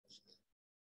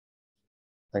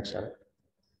Thanks, Janet.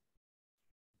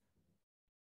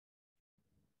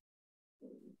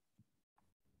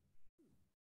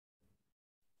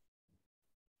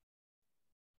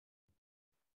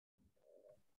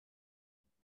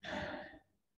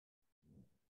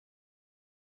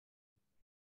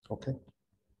 Okay.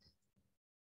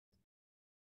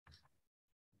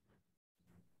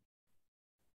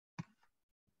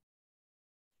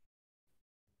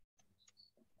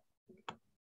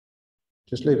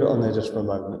 Just leave it on there just for a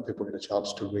moment and people get a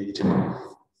chance to read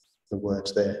the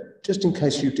words there, just in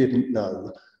case you didn't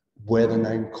know where the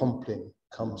name Compline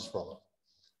comes from.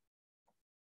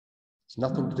 It's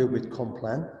nothing to do with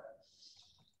Compline,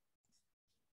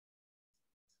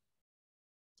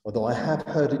 although I have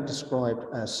heard it described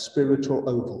as spiritual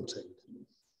ovaltine,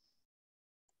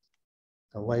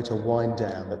 a way to wind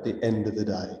down at the end of the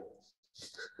day.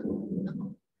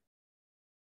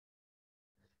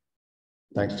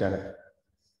 Thanks, Janet.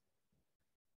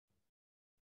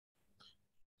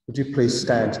 Would you please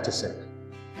stand to sing?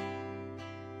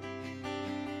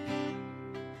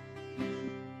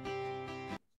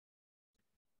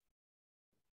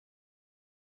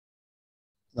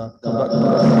 No, come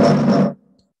back.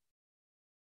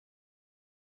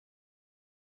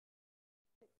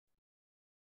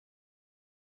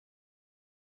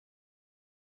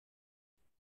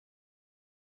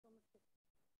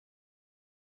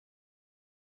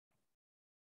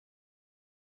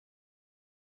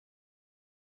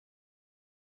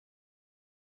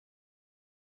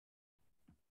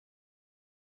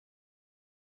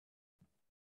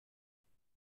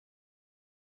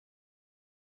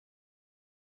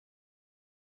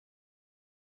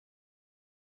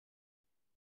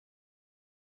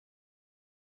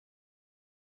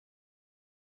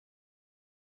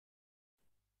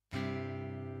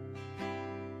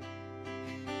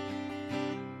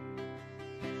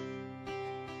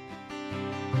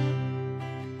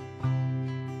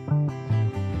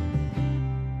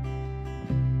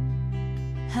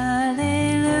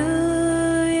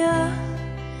 Hallelujah,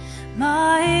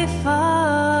 my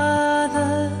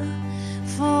Father,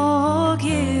 for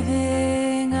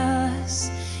giving us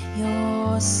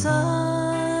your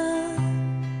Son,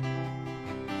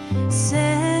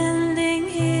 sending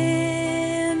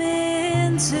him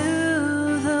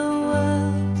into the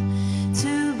world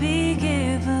to be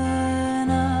given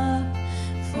up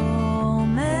for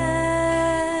men.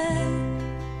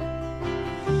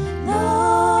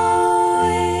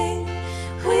 Knowing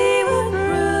we would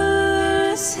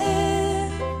bruise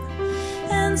him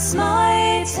and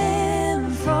smite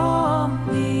him from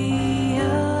the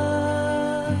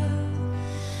earth.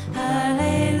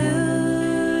 Hallelujah,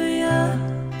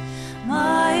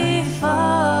 my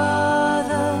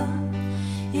Father,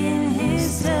 in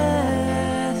his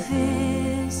death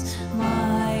is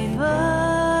my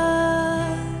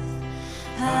birth.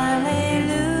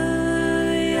 Hallelujah,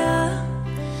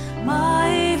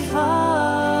 my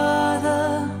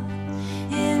Father,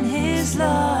 in his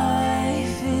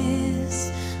life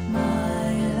is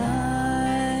my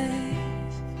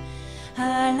life.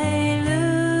 Hallelujah,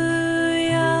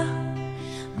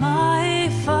 my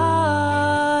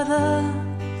Father,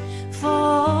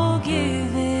 for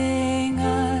giving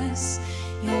us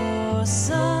your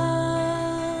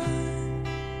Son,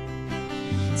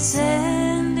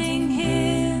 sending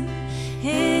him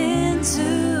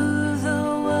into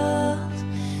the world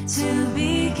to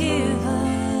be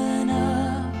given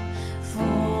up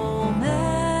for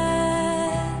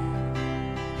men.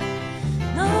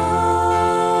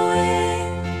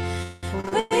 Knowing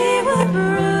we would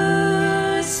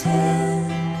bruise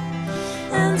him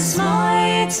and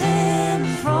smite him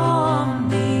from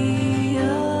the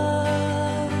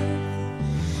earth.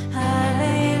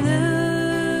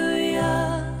 Hallelujah,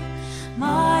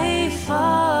 my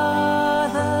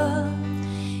Father,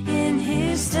 in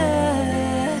his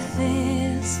death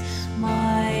is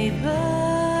my birth.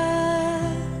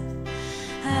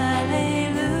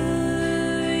 Hallelujah,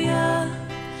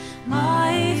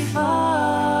 my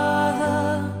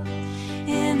Father,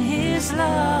 in his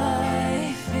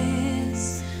life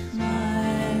is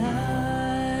my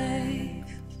life.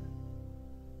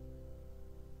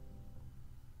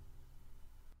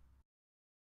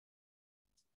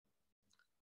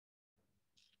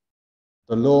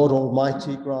 The Lord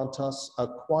Almighty grant us a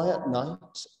quiet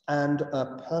night and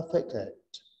a perfect end.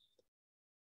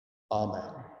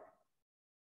 Amen.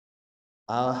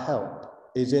 Our help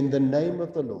is in the name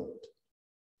of the Lord,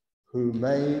 who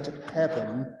made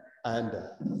heaven and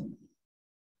earth.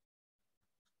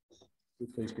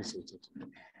 Please be seated.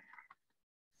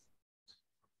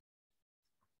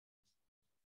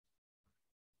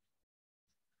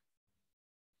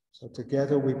 So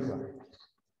together we pray.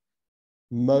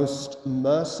 Most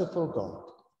merciful God,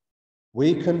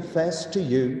 we confess to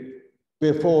you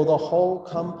before the whole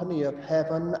company of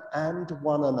heaven and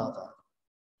one another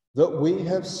that we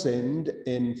have sinned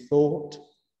in thought,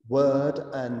 word,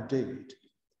 and deed,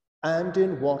 and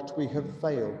in what we have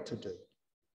failed to do.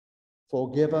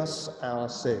 Forgive us our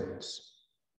sins,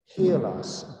 heal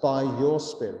us by your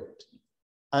Spirit,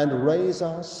 and raise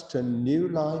us to new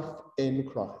life in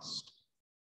Christ.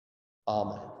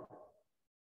 Amen.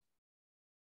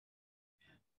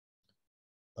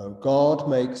 O God,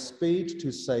 make speed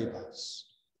to save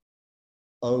us.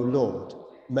 O Lord,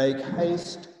 make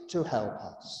haste to help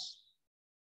us.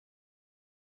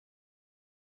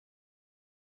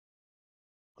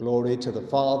 Glory to the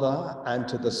Father, and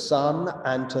to the Son,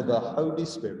 and to the Holy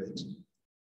Spirit,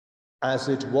 as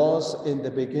it was in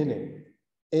the beginning,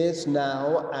 is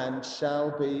now, and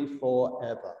shall be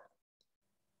forever.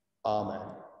 Amen.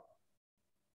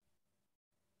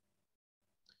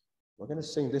 We're going to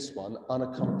sing this one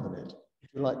unaccompanied. Would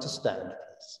you like to stand,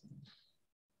 please?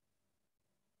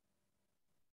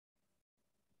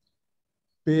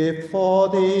 Before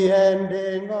the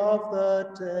ending of the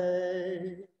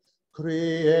day,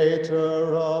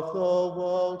 Creator of the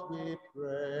world, we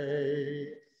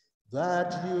pray,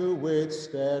 that you with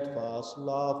steadfast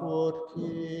love would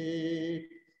keep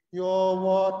your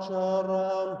watch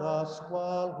around us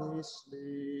while we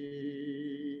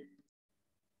sleep.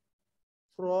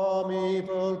 From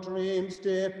evil dreams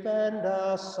defend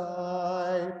our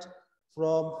sight,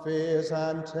 from fears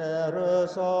and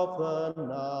terrors of the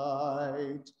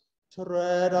night.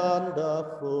 Tread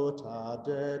underfoot our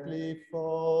deadly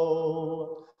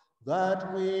foe,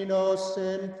 that we no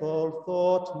sinful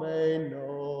thought may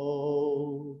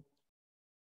know.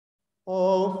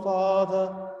 O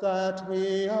Father, that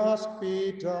we ask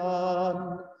be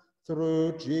done,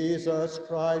 through Jesus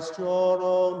Christ, your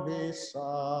only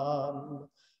Son,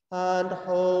 and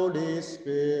Holy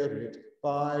Spirit,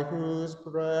 by whose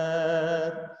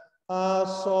breath our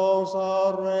souls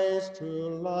are raised to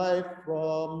life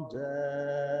from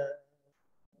death.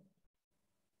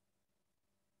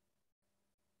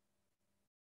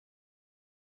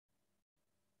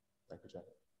 Thank you, Jack.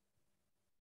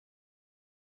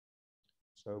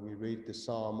 So we read the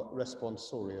psalm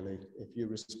responsorially. If you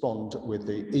respond with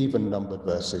the even-numbered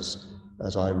verses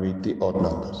as I read the odd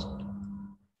numbers.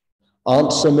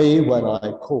 Answer me when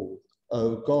I call,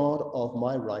 O God of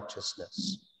my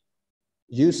righteousness.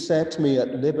 You set me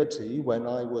at liberty when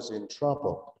I was in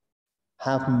trouble.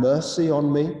 Have mercy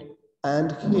on me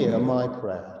and hear my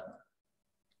prayer.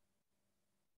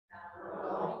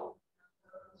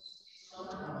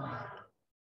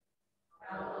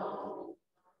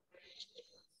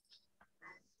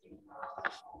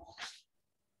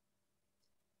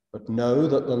 But know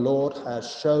that the Lord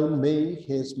has shown me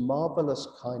his marvelous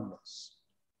kindness.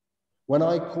 When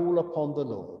I call upon the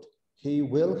Lord, he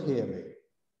will hear me.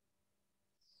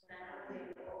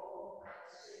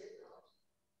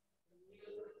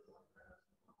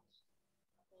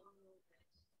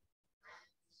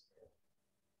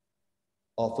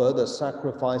 Offer the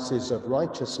sacrifices of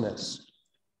righteousness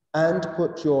and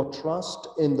put your trust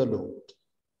in the Lord.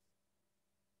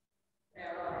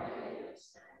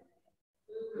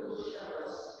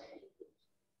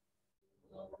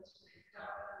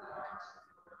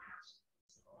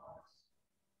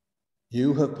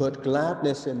 You have put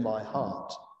gladness in my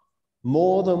heart,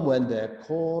 more than when their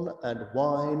corn and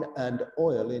wine and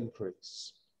oil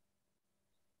increase.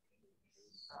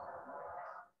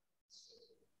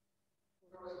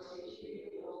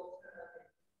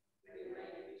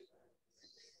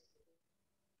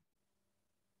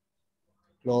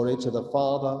 Glory to the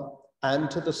Father,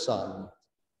 and to the Son,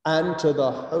 and to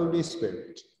the Holy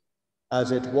Spirit,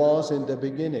 as it was in the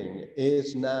beginning,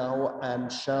 is now,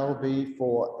 and shall be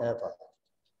forever.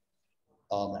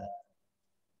 Amen.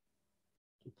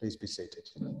 Please be seated.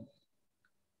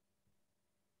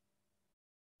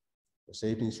 This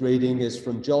evening's reading is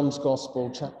from John's Gospel,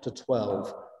 chapter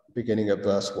 12, beginning at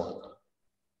verse 1.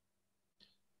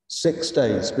 6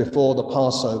 days before the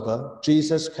Passover,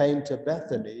 Jesus came to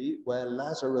Bethany, where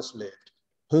Lazarus lived,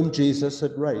 whom Jesus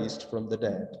had raised from the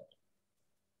dead.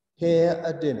 Here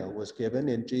a dinner was given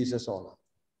in Jesus' honor.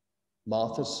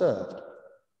 Martha served,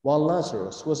 while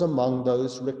Lazarus was among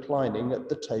those reclining at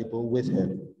the table with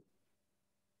him.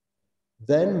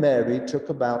 Then Mary took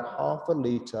about half a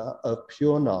liter of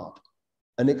pure nard,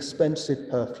 an expensive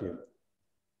perfume.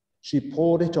 She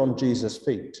poured it on Jesus'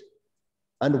 feet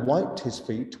and wiped his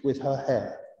feet with her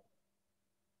hair.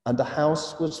 And the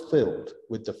house was filled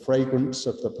with the fragrance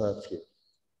of the perfume.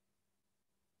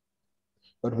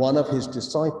 But one of his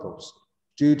disciples,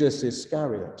 Judas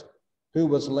Iscariot, who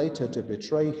was later to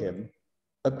betray him,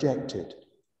 objected.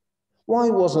 Why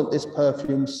wasn't this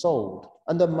perfume sold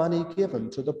and the money given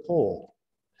to the poor?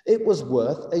 It was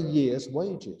worth a year's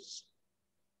wages.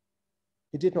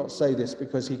 He did not say this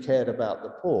because he cared about the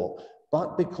poor,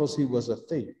 but because he was a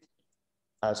thief.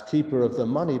 As keeper of the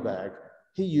money bag,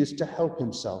 he used to help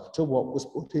himself to what was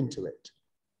put into it.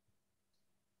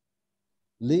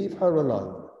 Leave her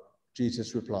alone,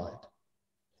 Jesus replied.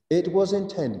 It was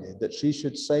intended that she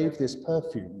should save this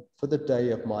perfume for the day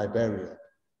of my burial.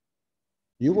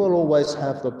 You will always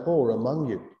have the poor among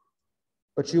you,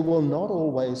 but you will not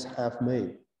always have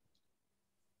me.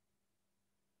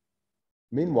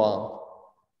 Meanwhile,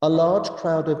 a large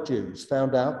crowd of Jews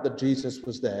found out that Jesus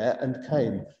was there and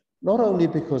came, not only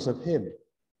because of him,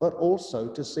 but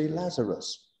also to see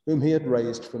Lazarus, whom he had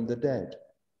raised from the dead.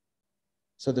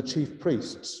 So the chief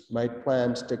priests made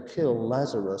plans to kill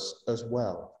Lazarus as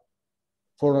well.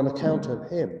 For on account of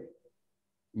him,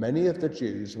 many of the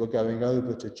Jews were going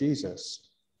over to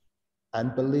Jesus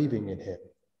and believing in him.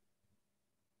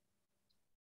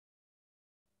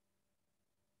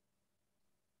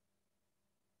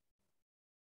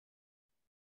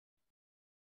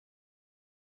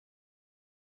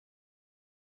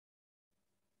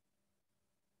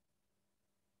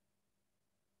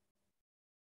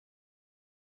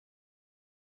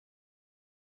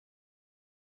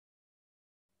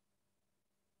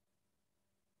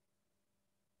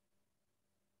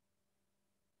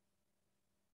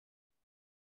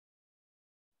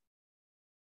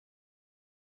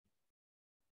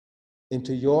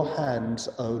 Into your hands,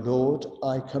 O Lord,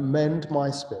 I commend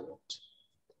my spirit.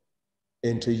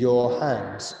 Into your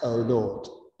hands, O Lord,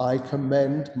 I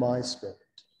commend my spirit.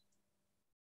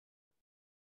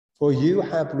 For you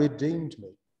have redeemed me,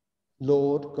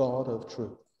 Lord God of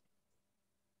truth.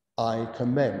 I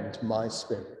commend my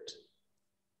spirit.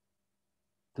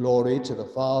 Glory to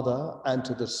the Father, and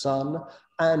to the Son,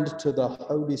 and to the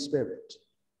Holy Spirit.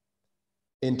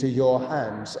 Into your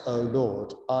hands, O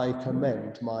Lord, I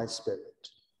commend my spirit.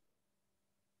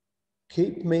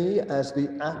 Keep me as the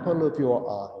apple of your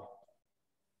eye.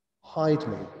 Hide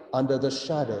me under the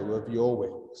shadow of your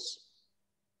wings.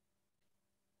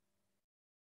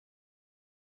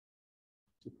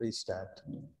 Please stand.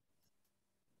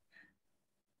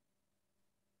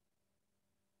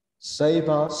 Save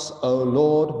us, O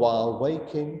Lord, while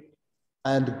waking,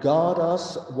 and guard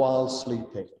us while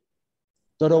sleeping,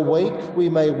 that awake we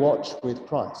may watch with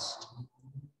Christ,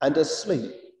 and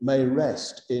asleep may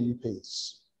rest in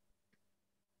peace.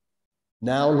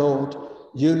 Now, Lord,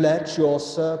 you let your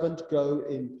servant go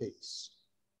in peace.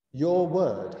 Your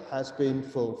word has been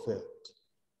fulfilled.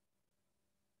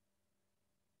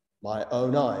 My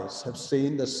own eyes have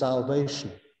seen the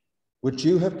salvation which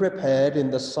you have prepared in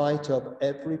the sight of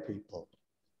every people,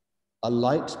 a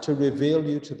light to reveal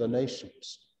you to the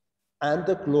nations, and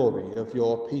the glory of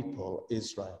your people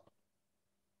Israel.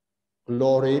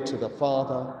 Glory to the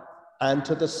Father, and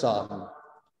to the Son,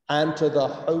 and to the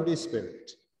Holy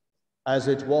Spirit, as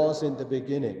it was in the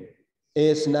beginning,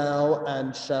 is now,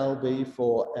 and shall be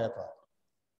forever.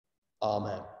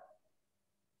 Amen.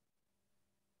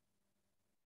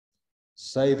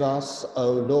 Save us,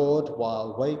 O Lord,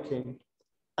 while waking,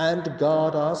 and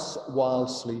guard us while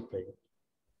sleeping,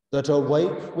 that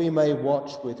awake we may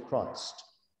watch with Christ,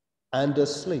 and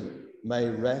asleep may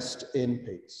rest in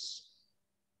peace.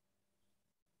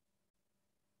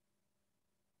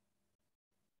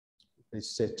 Please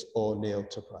sit or kneel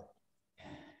to pray.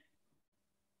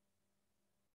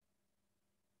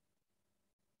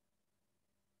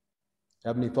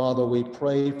 Heavenly Father, we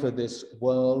pray for this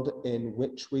world in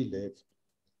which we live,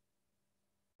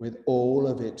 with all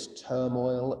of its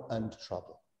turmoil and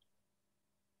trouble.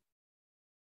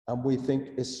 And we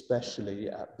think especially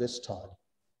at this time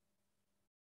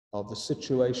of the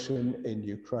situation in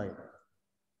Ukraine,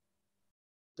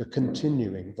 the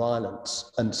continuing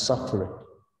violence and suffering.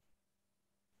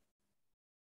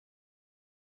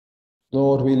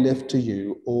 Lord, we lift to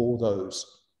you all those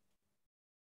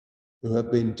who have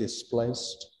been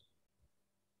displaced,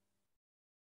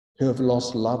 who have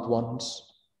lost loved ones,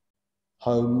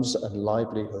 homes and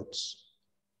livelihoods,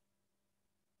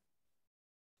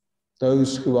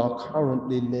 those who are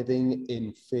currently living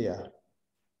in fear,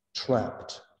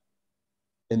 trapped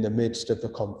in the midst of the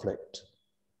conflict,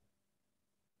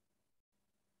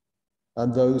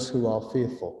 and those who are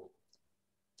fearful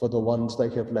for the ones they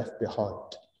have left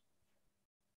behind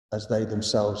as they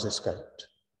themselves escaped.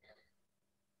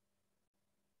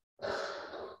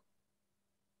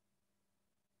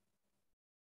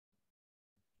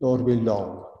 Lord, we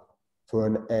long for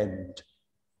an end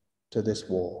to this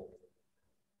war.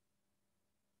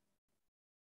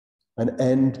 an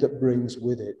end that brings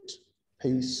with it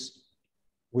peace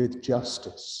with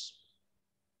justice.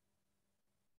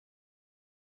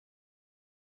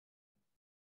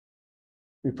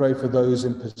 We pray for those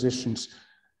in positions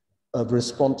of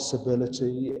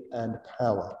responsibility and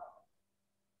power,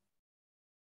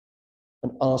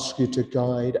 and ask you to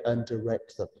guide and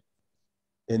direct them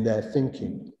in their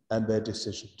thinking and their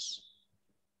decisions.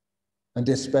 And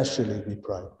especially we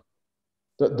pray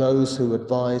that those who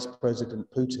advise President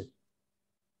Putin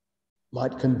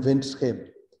might convince him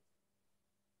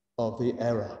of the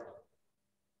error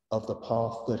of the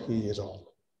path that he is on.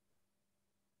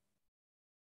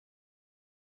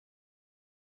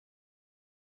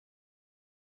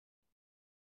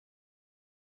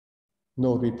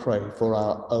 Lord, we pray for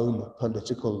our own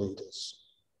political leaders,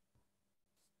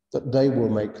 that they will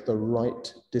make the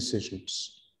right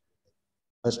decisions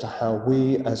as to how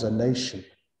we as a nation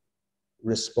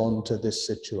respond to this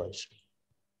situation.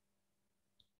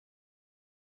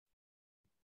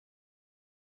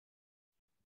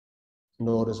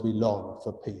 Lord, as we long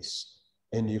for peace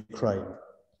in Ukraine,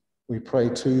 we pray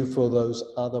too for those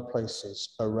other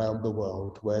places around the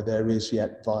world where there is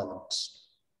yet violence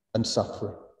and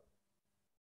suffering.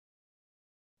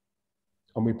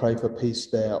 And we pray for peace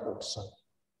there also.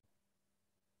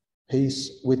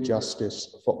 Peace with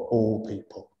justice for all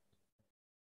people.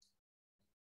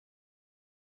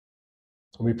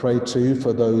 And we pray too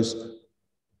for those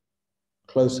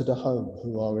closer to home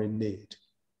who are in need,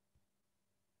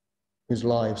 whose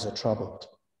lives are troubled.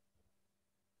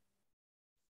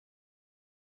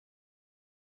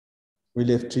 We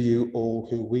lift to you all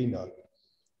who we know,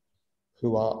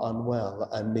 who are unwell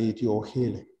and need your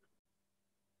healing.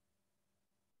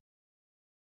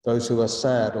 Those who are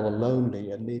sad or lonely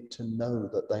and need to know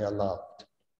that they are loved.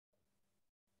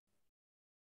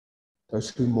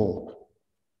 Those who mourn,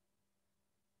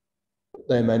 that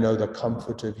they may know the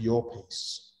comfort of your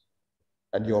peace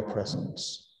and your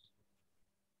presence.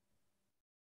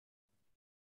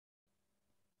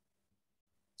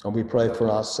 And we pray for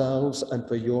ourselves and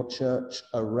for your church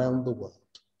around the world,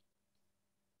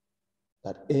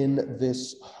 that in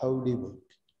this Holy Week,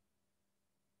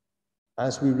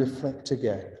 as we reflect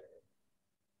again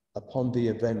upon the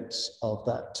events of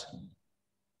that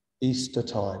Easter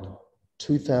time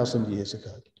 2,000 years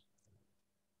ago,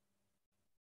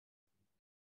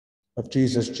 of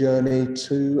Jesus' journey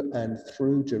to and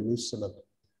through Jerusalem,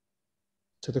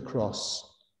 to the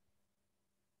cross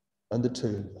and the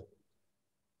tomb,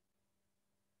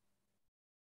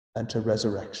 and to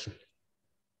resurrection.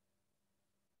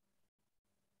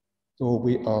 Lord,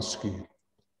 we ask you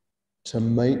to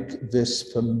make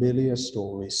this familiar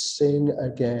story sing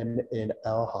again in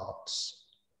our hearts,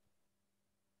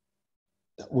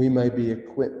 that we may be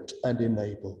equipped and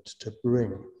enabled to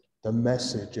bring the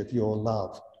message of your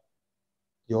love,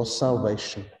 your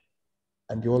salvation,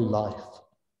 and your life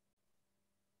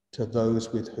to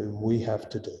those with whom we have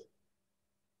to do.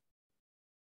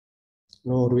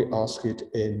 Lord, we ask it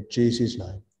in Jesus'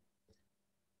 name.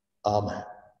 Amen.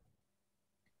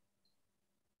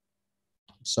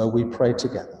 So we pray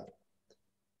together.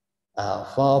 Our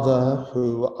Father,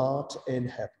 who art in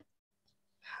heaven,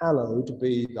 hallowed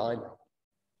be thy name.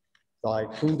 Thy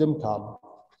kingdom come,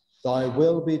 thy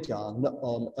will be done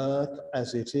on earth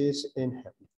as it is in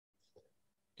heaven.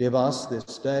 Give us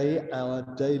this day our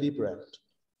daily bread,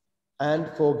 and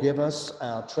forgive us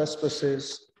our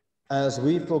trespasses as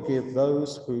we forgive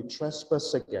those who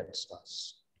trespass against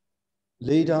us.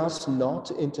 Lead us not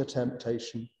into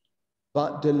temptation,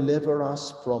 but deliver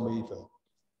us from evil.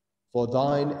 For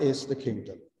thine is the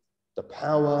kingdom, the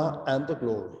power, and the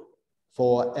glory,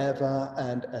 forever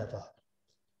and ever.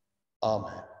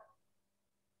 Amen.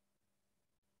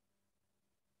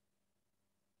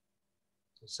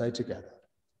 Say together,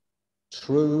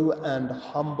 true and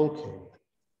humble King,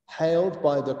 hailed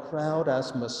by the crowd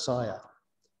as Messiah,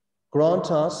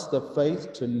 grant us the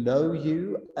faith to know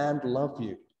you and love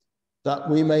you, that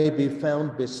we may be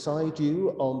found beside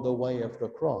you on the way of the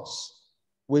cross,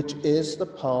 which is the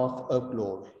path of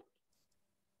glory.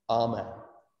 Amen.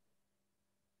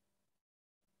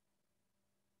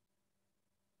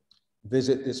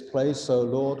 Visit this place, O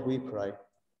Lord, we pray,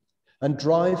 and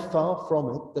drive far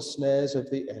from it the snares of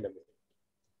the enemy.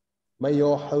 May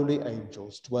your holy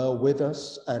angels dwell with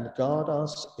us and guard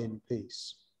us in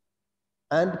peace.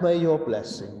 And may your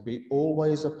blessing be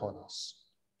always upon us,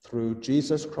 through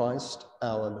Jesus Christ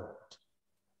our Lord.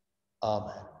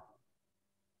 Amen.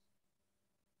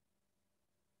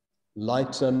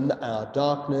 Lighten our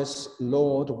darkness,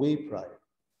 Lord, we pray,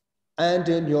 and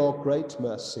in your great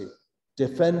mercy,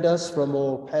 defend us from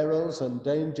all perils and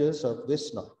dangers of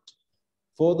this night,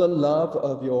 for the love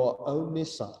of your only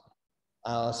Son,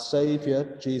 our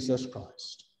Saviour, Jesus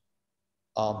Christ.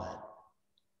 Amen.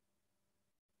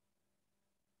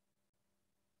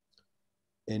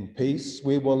 In peace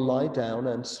we will lie down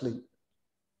and sleep.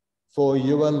 For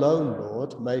you alone,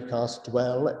 Lord, make us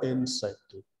dwell in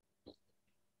safety.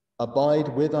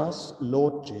 Abide with us,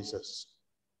 Lord Jesus,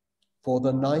 for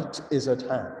the night is at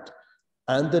hand,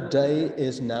 and the day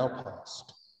is now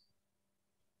past.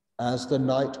 As the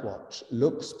night watch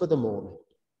looks for the morning,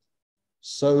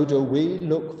 so do we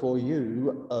look for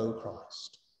you, O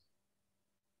Christ.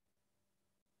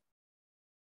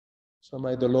 So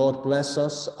may the Lord bless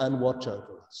us and watch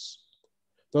over us.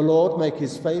 The Lord make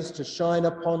his face to shine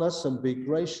upon us and be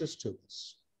gracious to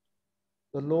us.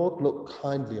 The Lord look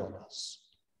kindly on us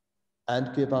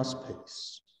and give us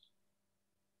peace.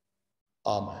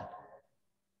 Amen.